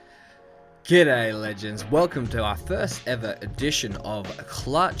G'day legends, welcome to our first ever edition of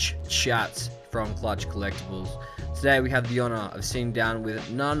Clutch Chats from Clutch Collectibles. Today we have the honour of sitting down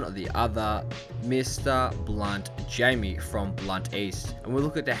with none other Mr. Blunt Jamie from Blunt East, and we'll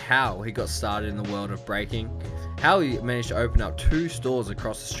look at how he got started in the world of breaking, how he managed to open up 2 stores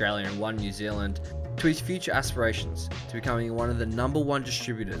across Australia and 1 New Zealand, to his future aspirations to becoming one of the #1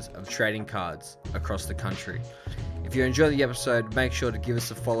 distributors of trading cards across the country. If you enjoy the episode, make sure to give us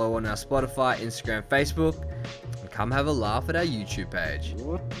a follow on our Spotify, Instagram, Facebook, and come have a laugh at our YouTube page.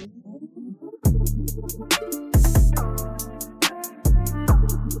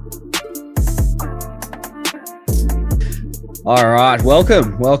 All right,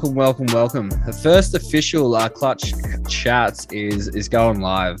 welcome. The first official Clutch Chats is going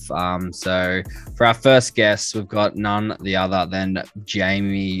live. So for our first guest, we've got none other than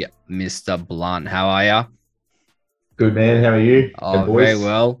Jamie, Mr. Blunt. How are you? Good, man. How are you? Oh, very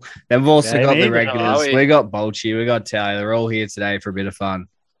well. Then we've also got the regulars. We got Bolchi, we got Taylor. They're all here today for a bit of fun.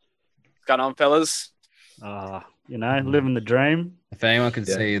 What's going on, fellas? Living the dream. If anyone can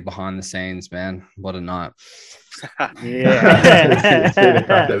see behind the scenes, man, what a night. Yeah. It's been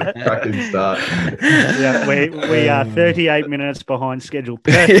a cracking start. Yeah, we are 38 minutes behind schedule.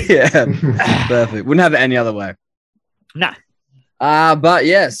 Yeah, perfect. Wouldn't have it any other way. Nah. But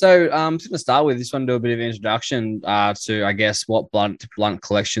yeah, so I'm just going to start with this one, do a bit of introduction to, I guess, what Blunt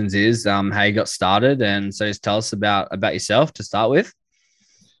Collections is, how you got started, and so just tell us about yourself to start with.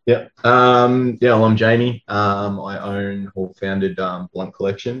 Yeah. Well, I'm Jamie. I own or founded Blunt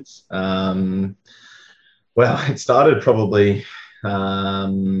Collections. Well, it started probably,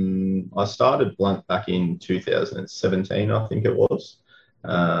 I started Blunt back in 2017, I think it was.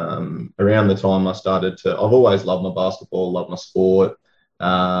 Around the time I've always loved my basketball, loved my sport,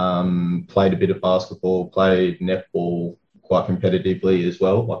 played a bit of basketball, played netball quite competitively as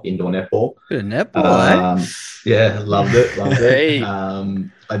well, like indoor netball. Bit of netball, eh? Yeah, loved it. Hey.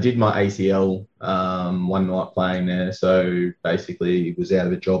 I did my ACL one night playing there, so basically was out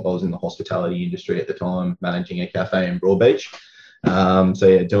of a job. I was in the hospitality industry at the time, managing a cafe in Broadbeach.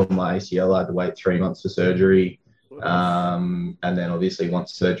 Doing my ACL, I had to wait 3 months for surgery. And then obviously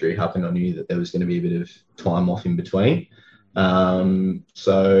once surgery happened, I knew that there was going to be a bit of time off in between.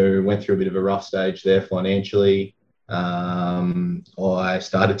 So went through a bit of a rough stage there financially. I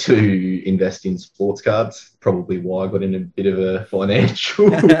started to invest in sports cards, probably why I got in a bit of a financial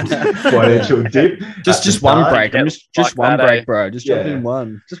dip. Just one break. Just one break, bro. Just jump Yeah. in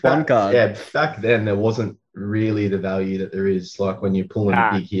one. Just one card. Yeah, back then there wasn't really the value that there is, like when you're pulling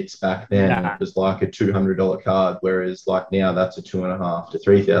big hits back then. It was like a $200 card, whereas like now that's a $2,500 to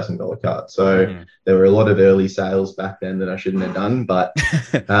 $3,000 card. So there were a lot of early sales back then that I shouldn't have done, but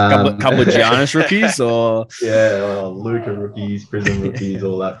couple of Giannis rookies, or Luka rookies, Prism rookies,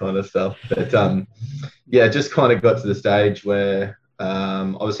 all that kind of stuff. But just kind of got to the stage where I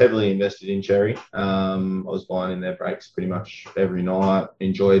was heavily invested in Cherry. I was buying in their breaks pretty much every night.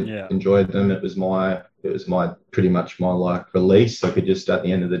 Enjoyed them. It was pretty much my like release. I could just at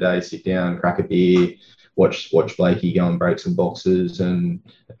the end of the day sit down, crack a beer, watch Blakey go and break some boxes, and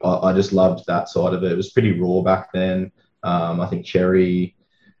I just loved that side of it. It was pretty raw back then. I think Cherry,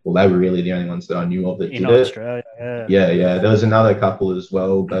 well, they were really the only ones that I knew of that did it. In Australia, Yeah. There was another couple as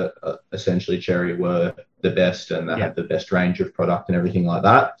well, but essentially Cherry were the best, and they had the best range of product and everything like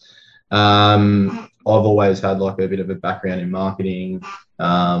that. I've always had like a bit of a background in marketing.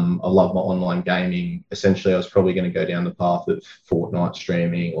 I love my online gaming. Essentially, I was probably going to go down the path of Fortnite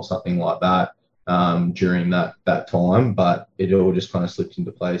streaming or something like that during that time, but it all just kind of slipped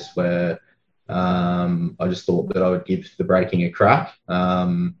into place where I just thought that I would give the breaking a crack.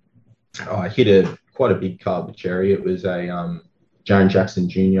 I hit quite a big card with Cherry. It was a Jaren Jackson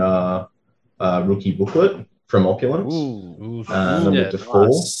Jr. Rookie booklet from Opulence. Number 4.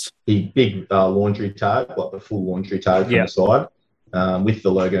 Nice. Big laundry tag, like the full laundry tag from the side, with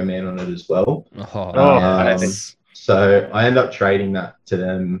the logo man on it as well. So I ended up trading that to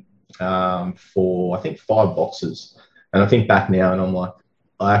them for, I think, 5 boxes. And I think back now and I'm like,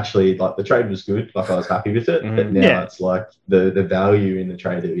 I actually, like, the trade was good. Like, I was happy with it. But now it's like the value in the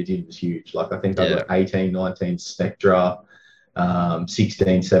trade that we did was huge. Like, I think I got 18, 19 Spectra,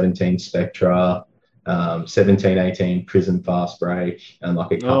 16, 17 Spectra, 17, 18 Prism Fast Break, and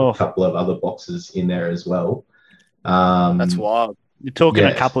like a couple of other boxes in there as well. That's wild. You're talking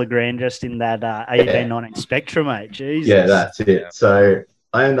a couple of grand just in that 18, 19 Spectra, mate. Jesus. Yeah, that's it. Yeah. So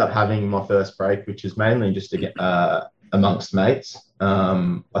I ended up having my first break, which is mainly just to get amongst mates.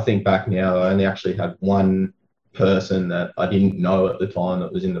 I think back now, I only actually had one person that I didn't know at the time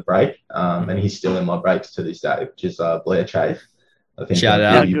that was in the break, and he's still in my breaks to this day, which is Blair Chafe. I think Shout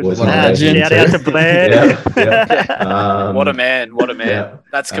I'll out. give you boys What a my legend. legend Shout out too. to Blair. Yeah. What a man. What a man. yeah.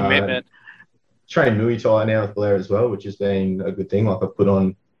 That's commitment. Train Muay Thai now with Blair as well, which has been a good thing. Like I've put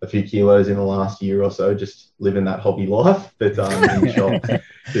on a few kilos in the last year or so, just living that hobby life. But in the shop,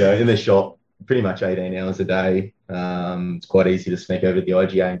 in the shop, pretty much 18 hours a day. It's quite easy to sneak over to the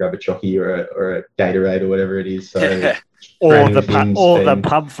IGA and grab a chocky or a Gatorade or whatever it is. So or the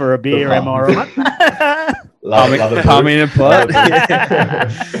pub for a beer, am I right? love a palm in a pot.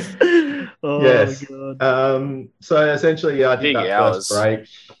 Oh, yes. God. So essentially, I did Big that hours. first break.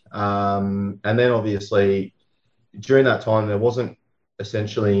 And then obviously during that time, there wasn't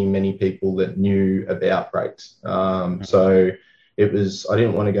essentially many people that knew about breaks. So it was, I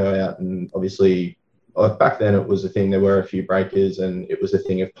didn't want to go out and obviously back then it was a thing, there were a few breakers and it was a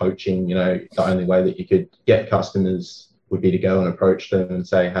thing of poaching, the only way that you could get customers would be to go and approach them and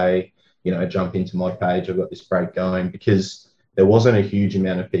say, hey, jump into my page, I've got this break going, because there wasn't a huge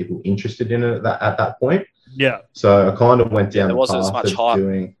amount of people interested in it at that point. Yeah. So I kind of went down there the wasn't path as much of hype.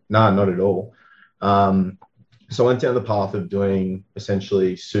 doing, no, not at all. So I went down the path of doing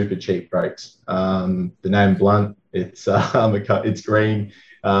essentially super cheap breaks. The name Blunt, it's green.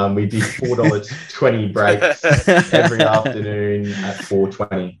 We did $4.20 breaks every afternoon at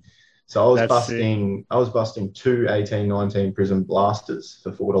 $4.20. So I was busting two 18-19 Prism blasters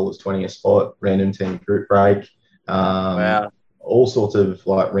for $4.20 a spot, random team group break. Wow. All sorts of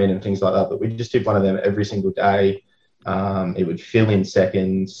like random things like that. But we just did one of them every single day. It would fill in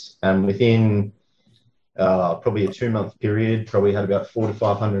seconds, and within probably a 2-month period, probably had about 400 to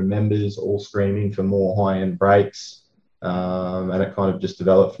 500 members all screaming for more high-end breaks. And it kind of just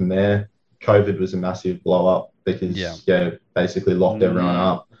developed from there. COVID was a massive blow up because basically locked everyone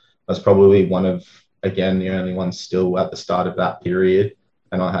up. I was probably one of, again, the only one still at the start of that period.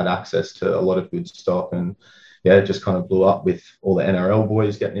 And I had access to a lot of good stock, and it just kind of blew up with all the NRL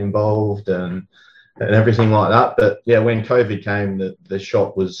boys getting involved and everything like that. But when COVID came, the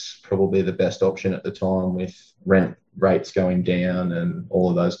shop was probably the best option at the time, with rent rates going down and all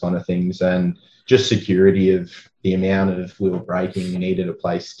of those kind of things, and just security of the amount of we were breaking. You needed a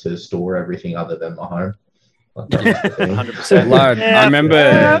place to store everything other than my home. Like, that was the thing. 100%. Lord, I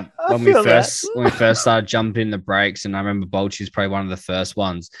remember I when we feel first started jumping the breaks, and I remember Bolchy's probably one of the first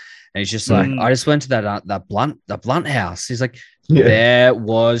ones. And he's just like, I just went to that blunt house. He's like, there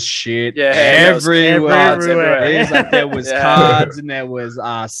was shit everywhere. He's like, there was cards and there was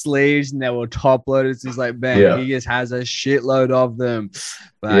sleeves and there were top loaders. He's like, man, he just has a shitload of them.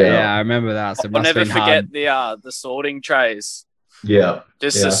 But I remember that. So I'll never forget the sorting trays. Yeah.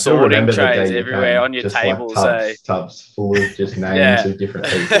 Just the sorting trays everywhere on your tables. Like tubs full of just names of different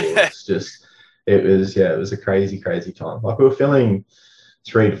people. It was a crazy time. Like we were filling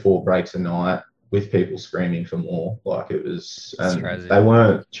 3 to 4 breaks a night with people screaming for more. Like it was, and they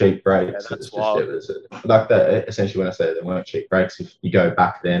weren't cheap breaks. Yeah, that's wild. It was like that. Essentially, when I say they weren't cheap breaks, if you go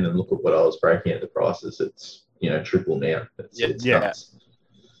back then and look at what I was breaking at the prices, it's triple now. It's nuts.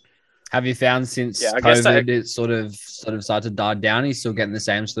 Have you found since COVID it sort of started to die down? Are you still getting the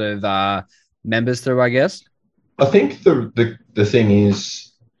same sort of members through, I guess? I think the thing is,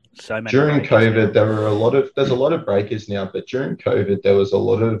 during COVID, there's a lot of breakers now, but during COVID, there was a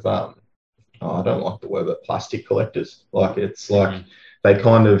lot of, I don't like the word, but plastic collectors. Like it's like they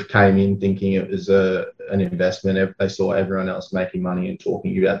kind of came in thinking it was an investment. They saw everyone else making money and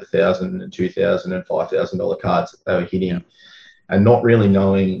talking about the $1,000 and $2,000 and $5,000 cards that they were hitting. And not really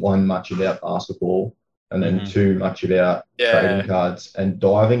knowing, one, much about basketball, and then two, much about trading cards, and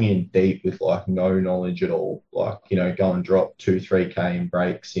diving in deep with like no knowledge at all. Like, go and drop 2-3K in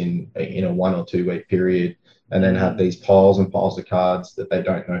breaks in a 1 or 2 week period, and then have these piles and piles of cards that they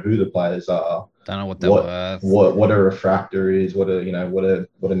don't know who the players are. Don't know what they're worth. What a refractor is, what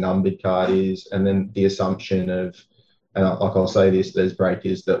a numbered card is, and then the assumption of, and like I'll say this, there's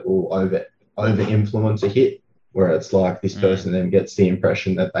breakers that will over influence a hit, where it's like this person then gets the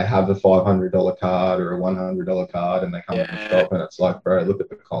impression that they have a $500 card or a $100 card, and they come to the shop and it's like, bro, look at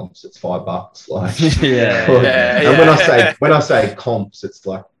the comps, it's $5. Like, and when I say comps, it's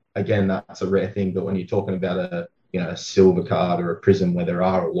like, again, that's a rare thing. But when you're talking about a silver card or a Prism where there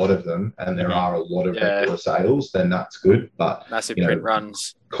are a lot of them and there are a lot of regular sales, then that's good. But massive print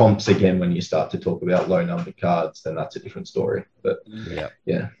runs. Comps, again, when you start to talk about low numbered cards, then that's a different story. But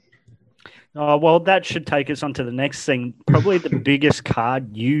yeah. Oh, well, that should take us on to the next thing. Probably the biggest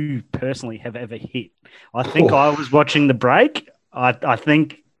card you personally have ever hit. I think I was watching the break. I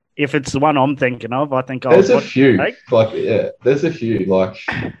think if it's the one I'm thinking of, I think there's a few. There's a few. Like,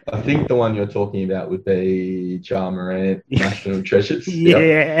 I think the one you're talking about would be Ja Morant National Treasures.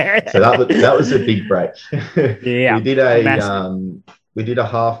 Yeah. So that was a big break. Yeah. We did a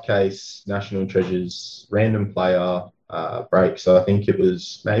half case National Treasures random player break. So I think it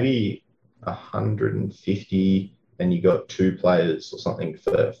was maybe 150. And you got 2 players or something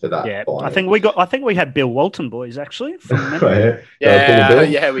for that. Yeah, final. I think we had Bill Walton boys actually. From Right.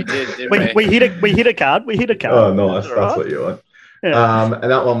 Yeah, we did. Didn't we hit a card. Oh, nice. That's right. what you want. Yeah. And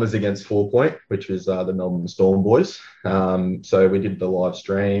that one was against 4 Point, which was the Melbourne Storm boys. So we did the live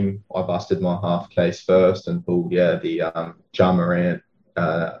stream. I busted my half case first and pulled the Ja Morant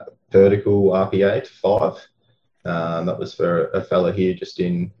vertical RPA to 5. That was for a fella here just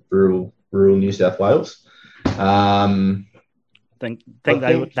in rural New South Wales. I think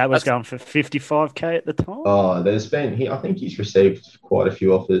that was going for 55k at the time. Oh, I think he's received quite a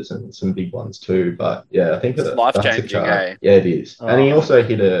few offers and some big ones too. But yeah, I think it's life-changing. Yeah, it is. Oh. And he also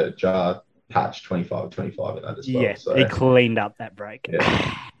hit a jar patch 25 in that as well. Yeah, so he cleaned up that break.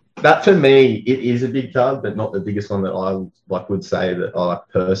 Yeah. That for me, it is a big card, but not the biggest one that I would say that I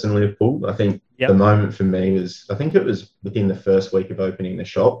personally have pulled. I think the moment for me was, I think it was within the first week of opening the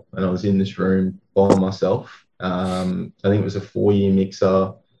shop, and I was in this room by myself. I think it was a 4-year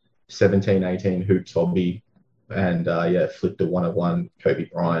mixer, 17-18 hoops hobby, and flipped a 1-of-1 Kobe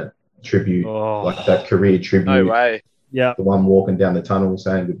Bryant tribute, like that career tribute. No way. Yeah, the one walking down the tunnel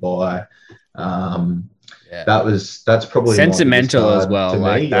saying goodbye. That's probably sentimental as well.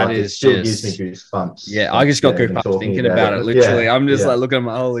 Like that is still gives me goosebumps. Yeah, I just got goosebumps thinking about it. Literally, I'm just like looking at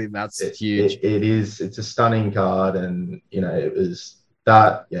my holy. That's huge. It is. It's a stunning card, and it was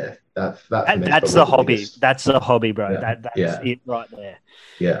that. Yeah, that's the hobby. That's the hobby, bro. Yeah. That's it right there.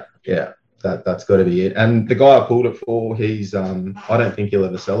 Yeah. That's got to be it. And the guy I pulled it for, he's I don't think he'll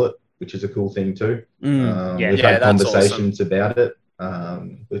ever sell it, which is a cool thing too. We've had conversations about it.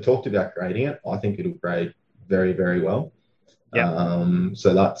 We talked about grading it. I think it'll grade very, very well.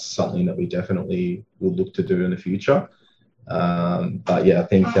 So that's something that we definitely will look to do in the future. But yeah, I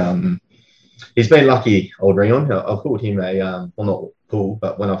think he's been lucky, old Rion. I pulled him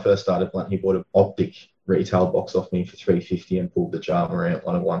but when I first started Blunt, he bought an Optic retail box off me for $350 and pulled the Ja Morant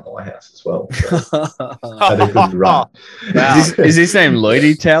 1-of-1 my house as well. So had a good run. Wow. Is his name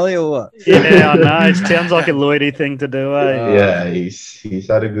Lloydie Tally or what? Yeah, I know. It sounds like a Lloydie thing to do, eh? Yeah, he's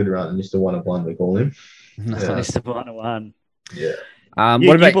had a good run. Mr. 1-of-1, we call him. Mr. 1-of-1 Yeah.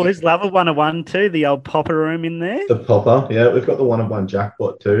 What about you boys? Love a 1-of-1 too. The old popper room in there. The popper, yeah. We've got the 1-of-1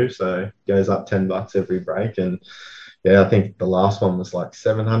 jackpot too, so it goes up $10 every break. And yeah, I think the last one was like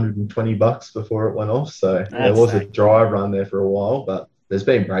 $720 before it went off. So there was a dry run there for a while, but there's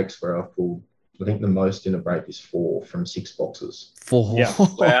been breaks where I've pulled. I think the most in a break is 4 from 6 boxes. 4. Yeah.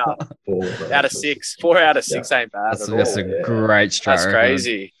 Wow. 4 out of 6. 4 out of 6 ain't bad. That's a great start. That's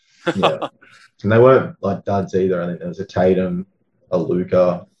crazy. Yeah. And they weren't like duds either. I think there was a Tatum, a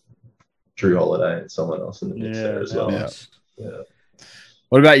Luka, Drew Holiday, and someone else in the mix there as well. Yeah.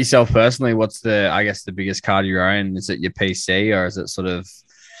 What about yourself personally? What's the biggest card you own? Is it your PC or is it sort of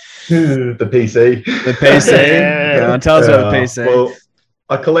the PC? The PC. Tell us about the PC. Well,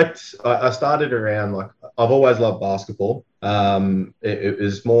 I started around I've always loved basketball. It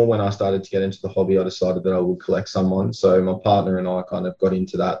was more when I started to get into the hobby, I decided that I would collect someone. So my partner and I kind of got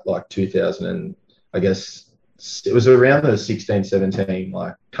into that 2000, and I guess it was around the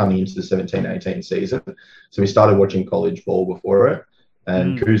 16-17, coming into the 17-18 season. So we started watching college ball before it.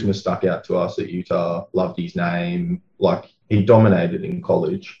 And Kuzma stuck out to us at Utah, loved his name. He dominated in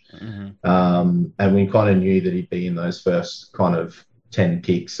college. Mm-hmm. And we kind of knew that he'd be in those first kind of 10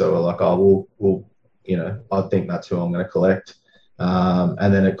 picks. So we're like, we'll I think that's who I'm going to collect.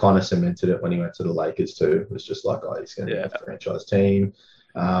 And then it kind of cemented it when he went to the Lakers too. It was just he's going to be a franchise team.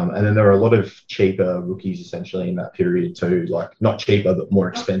 And then there were a lot of cheaper rookies essentially in that period too, not cheaper, but more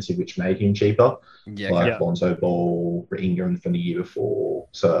expensive, which made him cheaper. Lonzo Ball, Ingram from the year before.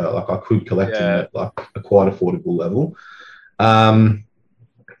 So I could collect him at a quite affordable level.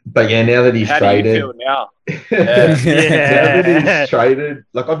 But yeah, now that he's traded. How do you feel now? Now that he's traded,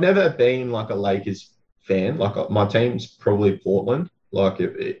 I've never been a Lakers fan. My team's probably Portland.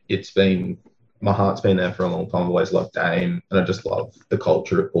 It's been, my heart's been there for a long time. I've always loved Dame, and I just love the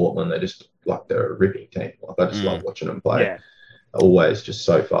culture of Portland. They're just they're a ripping team. I just love watching them play. Yeah. Always just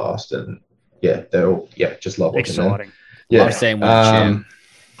so fast, and they're all just love watching exciting. Them. Yeah, love seeing one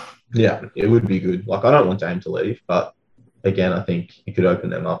yeah, it would be good. I don't want Dame to leave, but again, I think he could open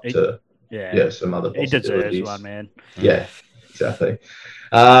them up to some other possibilities. He deserves one, man. Yeah, exactly.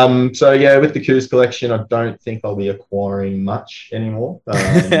 So yeah, with the Coos collection, I don't think I'll be acquiring much anymore.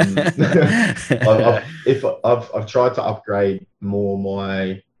 I've tried to upgrade more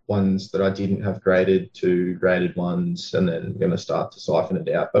my ones that I didn't have graded to graded ones, and then I'm going to start to siphon it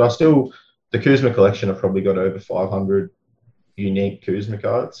out. But the Kuzma collection, I've probably got over 500 unique Kuzma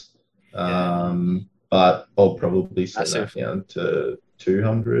cards. But I'll probably send that down to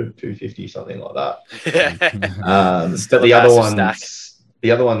 200, 250, something like that. But the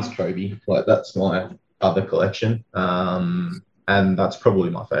other one's Kobe. Like, that's my other collection. And that's probably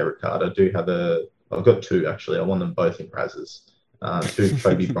my favorite card. I've got two actually. I won them both in Razzes. Two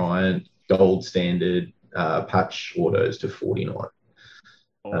Kobe Bryant gold standard patch autos to 49.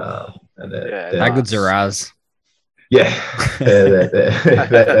 And how good's a Raz? Yeah,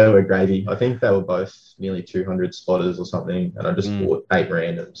 they were gravy. I think they were both nearly 200 spotters or something, and I just bought 8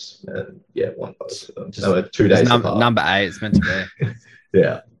 randoms, and won both of them. They were 2 days apart. Number 8, it's meant to be.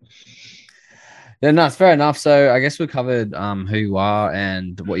 Yeah. Yeah, no, it's fair enough. So I guess we covered who you are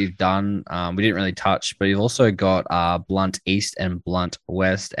and what you've done. We didn't really touch, but you've also got Blunt East and Blunt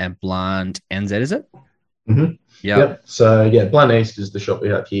West and Blunt NZ, is it? Mm-hmm. Yep. So Blunt East is the shop we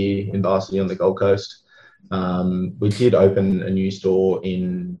have here in Varsity on the Gold Coast. We did open a new store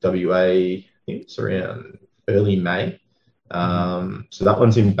in WA, I think it's around early May. So that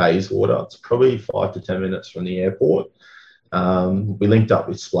one's in Bayswater. It's probably 5 to 10 minutes from the airport. We linked up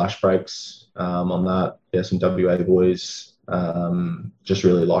with Splash Breaks on that. Some WA boys just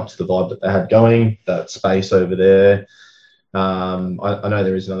really liked the vibe that they had going, that space over there. I know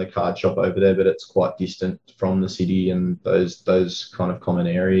there is another card shop over there, but it's quite distant from the city and those kind of common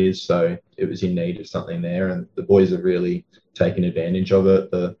areas. So it was in need of something there, and the boys have really taken advantage of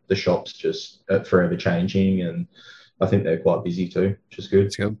it. The shop's just forever changing, and I think they're quite busy too, which is good.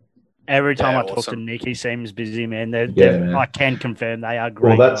 It's good. Every time I talk to Nick, he seems busy, man. Man. I can confirm they are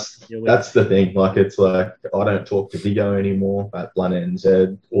great. Well, that's the thing. Like, it's like I don't talk to Vigo anymore at Blunt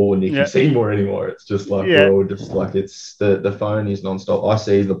NZ or Nicky Seymour anymore. It's just like we're all just like, it's the phone is nonstop. I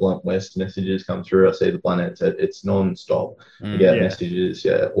see the Blunt West messages come through. I see the Blunt NZ. It's nonstop. You get messages,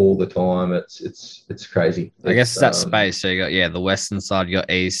 all the time. It's crazy. I guess it's that space. So you got the western side, you got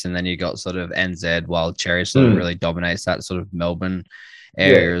east, and then you got sort of NZ, while Cherry sort of really dominates that sort of Melbourne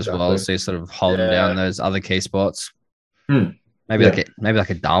area as well, so you're sort of holding down those other key spots. Maybe like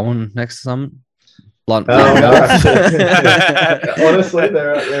a Darwin next to something. Blunt. Honestly,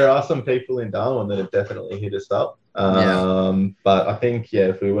 there are some people in Darwin that have definitely hit us up. But I think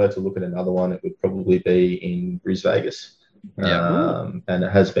if we were to look at another one, it would probably be in Bris Vegas. And it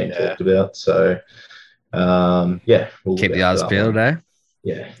has been talked about. So we'll keep the eyes peeled, eh?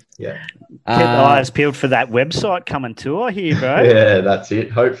 Yeah. Keep the eyes peeled for that website coming to I hear, bro. Yeah, that's it.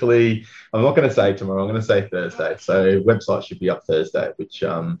 Hopefully, I'm not going to say tomorrow. I'm going to say Thursday. So website should be up Thursday, which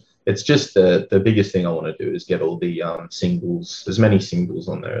it's just the biggest thing I want to do is get all the singles, as many singles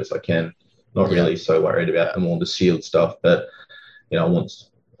on there as I can. Not really so worried about them all the sealed stuff, but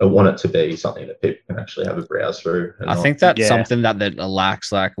I want it to be something that people can actually have a browse through. I think that's something that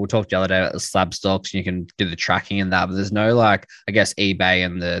lacks. Like, we talked the other day about the slab stocks, and you can do the tracking and that, but there's no, like, I guess eBay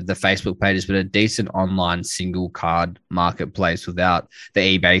and the Facebook pages, but a decent online single card marketplace without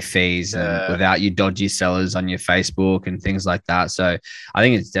the eBay fees and without your dodgy sellers on your Facebook and things like that. So I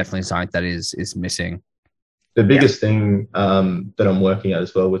think it's definitely something that is missing. The biggest thing that I'm working at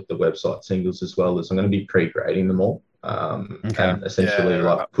as well with the website singles as well is I'm going to be pre-grading them all. And essentially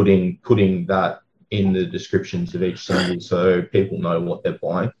like putting that in the descriptions of each single so people know what they're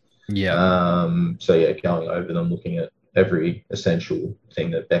buying. Going over them, looking at every essential thing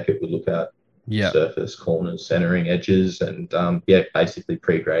that Beckett would look at. Surface, corners, centering, edges, and basically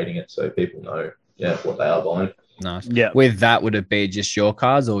pre-grading it so people know what they are buying. Nice. With that, would it be just your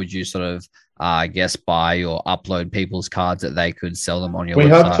cards, or would you sort of buy or upload people's cards that they could sell them on your website? We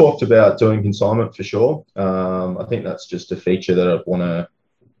have talked about doing consignment for sure. I think that's just a feature that I'd want to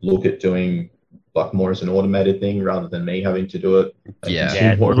look at doing, like, more as an automated thing rather than me having to do it.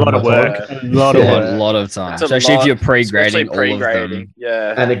 A lot of work. A lot of time. Especially if you're pre-grading all of them.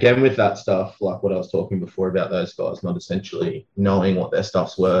 And again, with that stuff, like what I was talking before about those guys not essentially knowing what their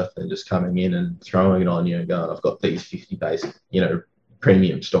stuff's worth and just coming in and throwing it on you and going, I've got these 50 basic,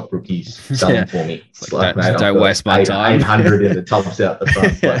 premium stock rookies selling for me. It's like, mate, don't waste my time. 800 in the tubs out the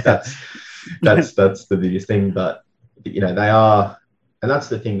front. Like, that's the biggest thing. But they are And that's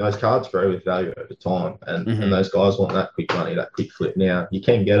the thing; those cards grow with value over time, and Mhm. and those guys want that quick money, that quick flip. Now you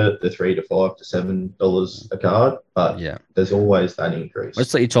can get it the $3 to $5 to $7 a card, but Yeah. there's always that increase.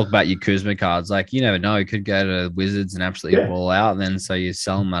 Let's let you talk about your Kuzma cards. Like, you never know, you could go to Wizards and absolutely Yeah. ball out, and then so you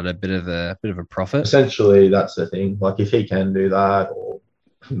sell them at a bit of a profit. Essentially, that's the thing. Like if he can do that, or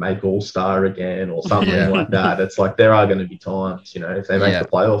make All-Star again, or something Yeah. like that, it's like there are going to be times, if they make Yeah. the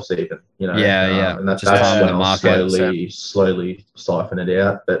playoffs, even, Yeah. and that's Just time when the I'll market. slowly siphon it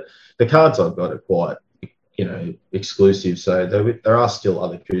out. But the cards I've got are quite, exclusive. So there are still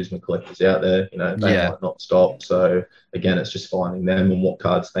other Kuzma collectors out there. They Yeah. might not stop. So again, it's just finding them and what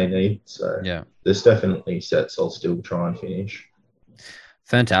cards they need. So Yeah. there's definitely sets I'll still try and finish.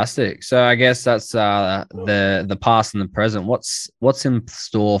 Fantastic. So I guess that's the past and the present. What's in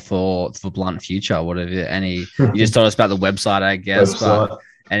store for Blunt future? What have you you just told us about the website, I guess, but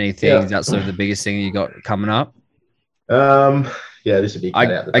anything that's sort of the biggest thing you got coming up? Yeah, this would be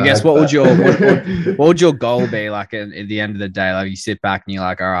cut out the I guess bag, what would but- your what would your goal be like at the end of the day? Like you sit back and you're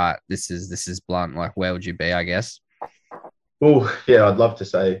like, all right, this is Blunt. Like where would you be, I guess? Well, yeah, I'd love to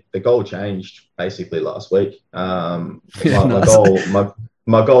say the goal changed basically last week. My Nice.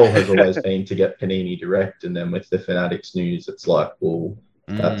 my goal has always been to get Panini Direct, and then with the Fanatics news, it's like, well,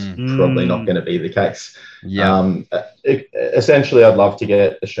 that's probably not going to be the case. Yeah. Essentially, I'd love to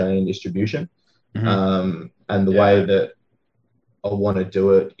get Australian distribution, Mhm. and the way that I want to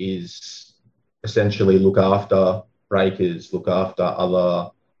do it is essentially look after breakers, look after other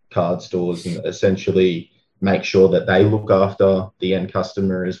card stores, and essentially make sure that they look after the end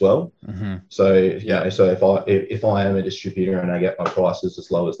customer as well. Mhm. So so if I am a distributor and I get my prices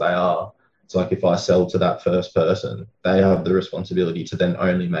as low as they are, it's like if I sell to that first person, they have the responsibility to then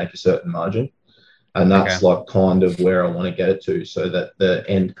only make a certain margin. And that's like kind of where I want to get it to, so that the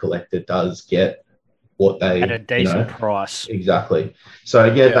end collector does get what they At a decent price. Exactly. So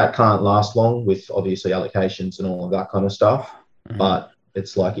that can't last long with obviously allocations and all of that kind of stuff. Mhm. But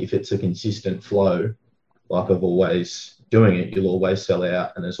it's like if it's a consistent flow, like I've always doing it, you'll always sell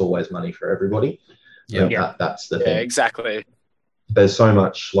out, and there's always money for everybody. Yeah. That's the Yeah, thing. exactly. There's so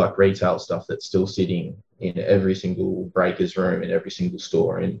much like retail stuff that's still sitting in every single breaker's room in every single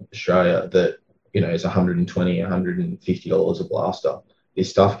store in Australia that is $120, $150 a blaster. This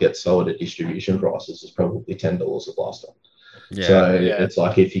stuff gets sold at distribution prices. It's probably $10 a blaster. Yeah. So it's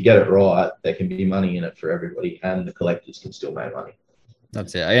like if you get it right, there can be money in it for everybody, and the collectors can still make money.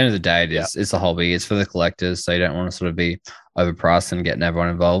 That's it. At the end of the day, it's a hobby. It's for the collectors, so you don't want to sort of be overpriced and getting everyone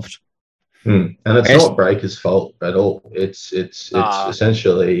involved. And it's not breakers' fault at all. It's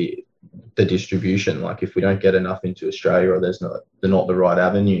essentially the distribution. Like if we don't get enough into Australia, or they're not the right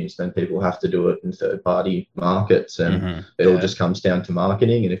avenues, then people have to do it in third-party markets, and it all just comes down to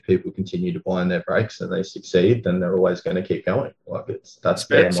marketing. And if people continue to buy in their breaks and they succeed, then they're always going to keep going. Like that's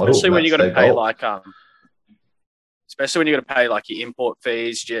their model. Especially when you got to pay goal. especially when you got to pay like your import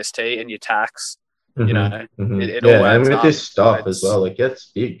fees, GST, and your tax. It all and adds with up. this stuff as well, it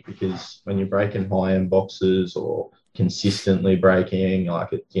gets big, because when you're breaking high-end boxes or consistently breaking, like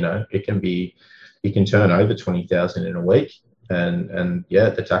it can be, you can turn over 20,000 in a week, and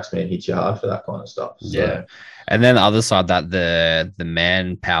the tax man hits you hard for that kind of stuff. So, yeah. And then the other side, that the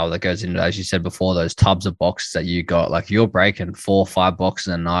manpower that goes into, as you said before, those tubs of boxes that you got, like you're breaking 4 or 5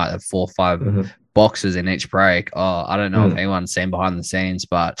 boxes a night, 4 or 5 boxes in each break. Oh, I don't know if anyone's seen behind the scenes,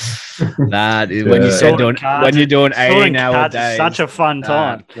 but that is when you're doing 18-hour days, such a fun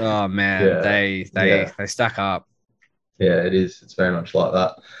time. Oh man, they stack up. Yeah, it is. It's very much like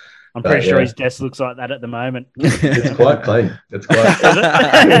that. I'm pretty sure his desk looks like that at the moment. It's quite clean. It's quite.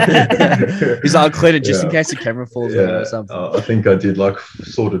 He's like, I'll clean it just in case the camera falls in or something. I think I did like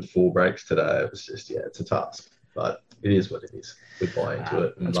sorted 4 breaks today. It was just it's a task, but it is what it is. We buy into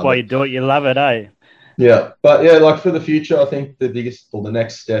it. That's why you do it. You love it, eh? Yeah, but like for the future, I think the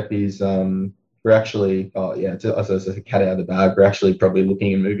next step is we're actually as a cat out of the bag. We're actually probably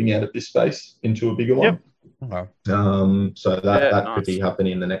looking and moving out of this space into a bigger one. Okay. So that could be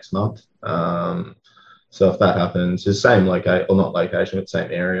happening in the next month. So if that happens, the same location, or not location, but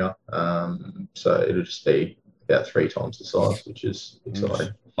same area. So it'll just be about 3 times the size, which is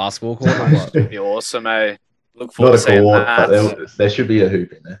exciting. Basketball court. That'd be awesome, eh? Look forward to Not a seeing court, that. but there should be a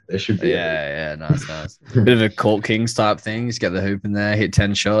hoop in there. There should be. Yeah, nice. Bit of a Court Kings type thing. Just get the hoop in there, hit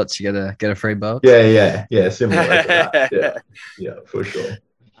 10 shots, you get a free box. Yeah, similar to that. Yeah, for sure.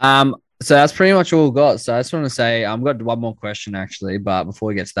 So that's pretty much all we've got. So I just want to say, I've got one more question actually, but before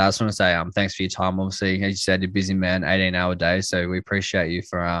we get to that, I just want to say, thanks for your time. Obviously, as you said, you're a busy man, 18-hour day. So we appreciate you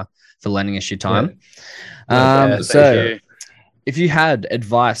for lending us your time. Yeah. So if you had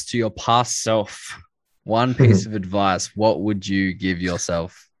advice to your past self, One piece of advice. What would you give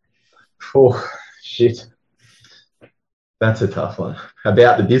yourself? Oh, shit. That's a tough one.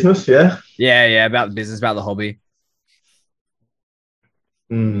 About the business, yeah? Yeah. About the business, about the hobby.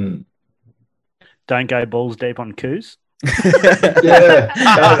 Mm. Don't go balls deep on coos. Yeah,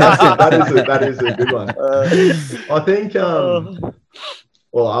 that is a good one. I think,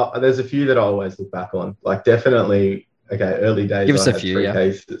 there's a few that I always look back on. Like, definitely, early days, Give us I a had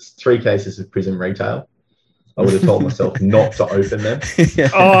few, three cases of prison retail. I would have told myself not to open them.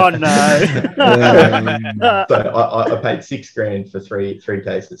 Oh no! So I paid $6,000 for three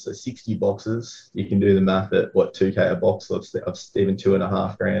cases, so 60 boxes. You can do the math at what $2,000 a box. I've even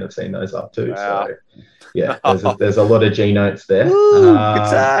 $2,500. I've seen those up too. Wow. So yeah, there's a lot of G notes there. Woo, good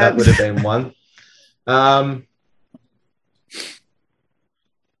That would times. have been one.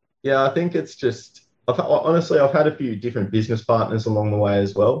 Yeah, I think it's just honestly, I've had a few different business partners along the way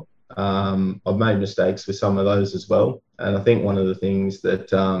as well. I've made mistakes with some of those as well, and I think one of the things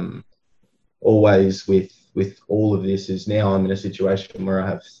that always with all of this is now I'm in a situation where I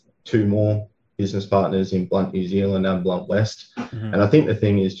have two more business partners in Blunt, New Zealand and Blunt West, and I think the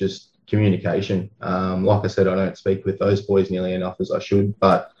thing is just communication. Like I said, I don't speak with those boys nearly enough as I should,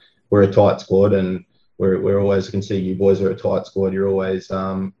 but we're a tight squad, and we're always, I can see you boys are a tight squad. You're always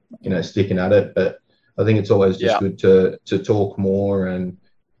sticking at it, but I think it's always just good to talk more and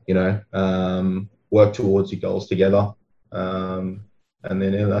work towards your goals together. And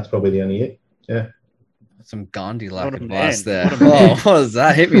then that's probably the only it. Yeah. Some Gandhi-like What a advice man. there. What a man. What was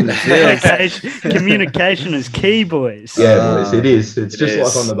that? Hit me in the feels. Communication is key, boys. Yeah, boys, it is. It's just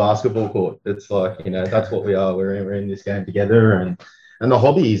is. like on the basketball court. It's like, that's what we are. We're in this game together, and the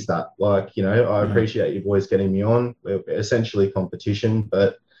hobby is that. Like, I appreciate you boys getting me on. We're essentially competition,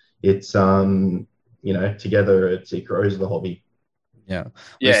 but it's together it grows the hobby. Yeah.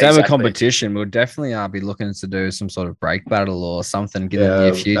 Yeah, Instead of a exactly. competition, we'll definitely be looking to do some sort of break battle or something in the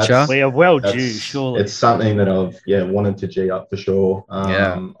near future. We are well due, surely. It's something that I've wanted to G up for sure.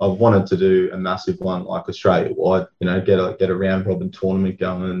 I've wanted to do a massive one like Australia wide. Get a round robin tournament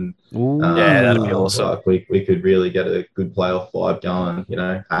going. Yeah, that'd be awesome. Like we could really get a good playoff vibe going.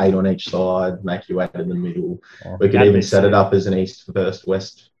 8 on each side, make your way to the middle. We could even set it up as an East versus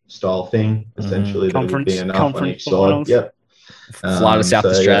West style thing. Essentially, that would be enough on each finals. side. Yep. Fly to South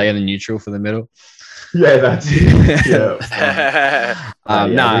Australia and then neutral for the middle. Yeah, that's it. Yeah.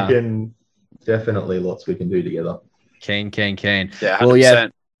 We can definitely lots we can do together. Keen. Yeah, 100%. Well, yeah.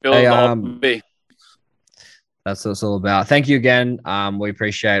 Building the hobby. That's what it's all about. Thank you again. We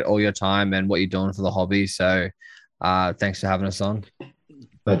appreciate all your time and what you're doing for the hobby. So thanks for having us on.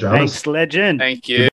 No dramas. Thanks, legend. Thank you.